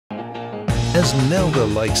As Nelda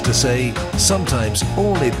likes to say, sometimes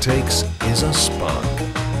all it takes is a spark.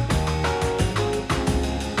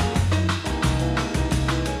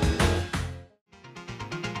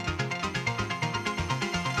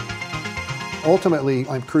 Ultimately,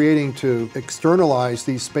 I'm creating to externalize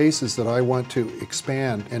these spaces that I want to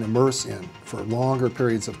expand and immerse in for longer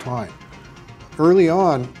periods of time. Early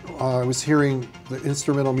on, I was hearing the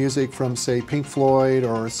instrumental music from, say, Pink Floyd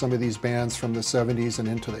or some of these bands from the 70s and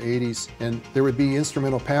into the 80s, and there would be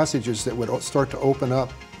instrumental passages that would start to open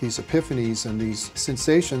up these epiphanies and these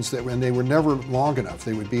sensations that when they were never long enough.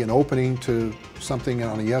 They would be an opening to something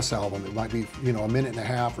on a Yes album. It might be, a minute and a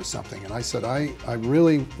half or something. And I said, I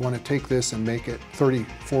really want to take this and make it 30,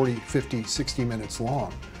 40, 50, 60 minutes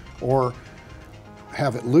long, or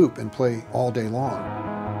have it loop and play all day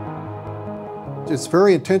long. It's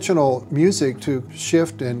very intentional music to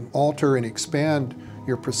shift and alter and expand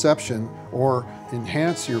your perception or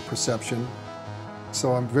enhance your perception.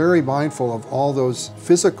 So I'm very mindful of all those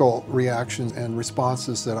physical reactions and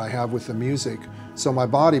responses that I have with the music. So my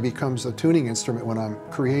body becomes a tuning instrument when I'm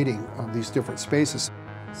creating these different spaces.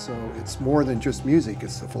 So it's more than just music,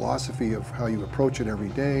 it's the philosophy of how you approach it every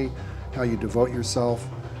day, how you devote yourself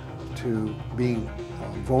to being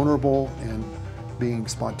vulnerable and being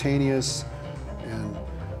spontaneous and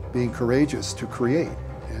being courageous to create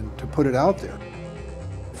and to put it out there.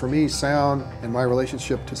 For me, sound and my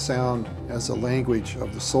relationship to sound as a language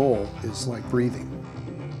of the soul is like breathing.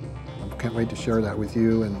 I can't wait to share that with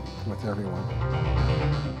you and with everyone.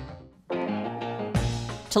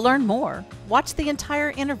 To learn more, watch the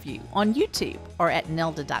entire interview on YouTube or at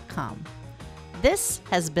nelda.com. This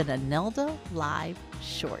has been a Nelda Live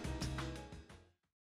Short.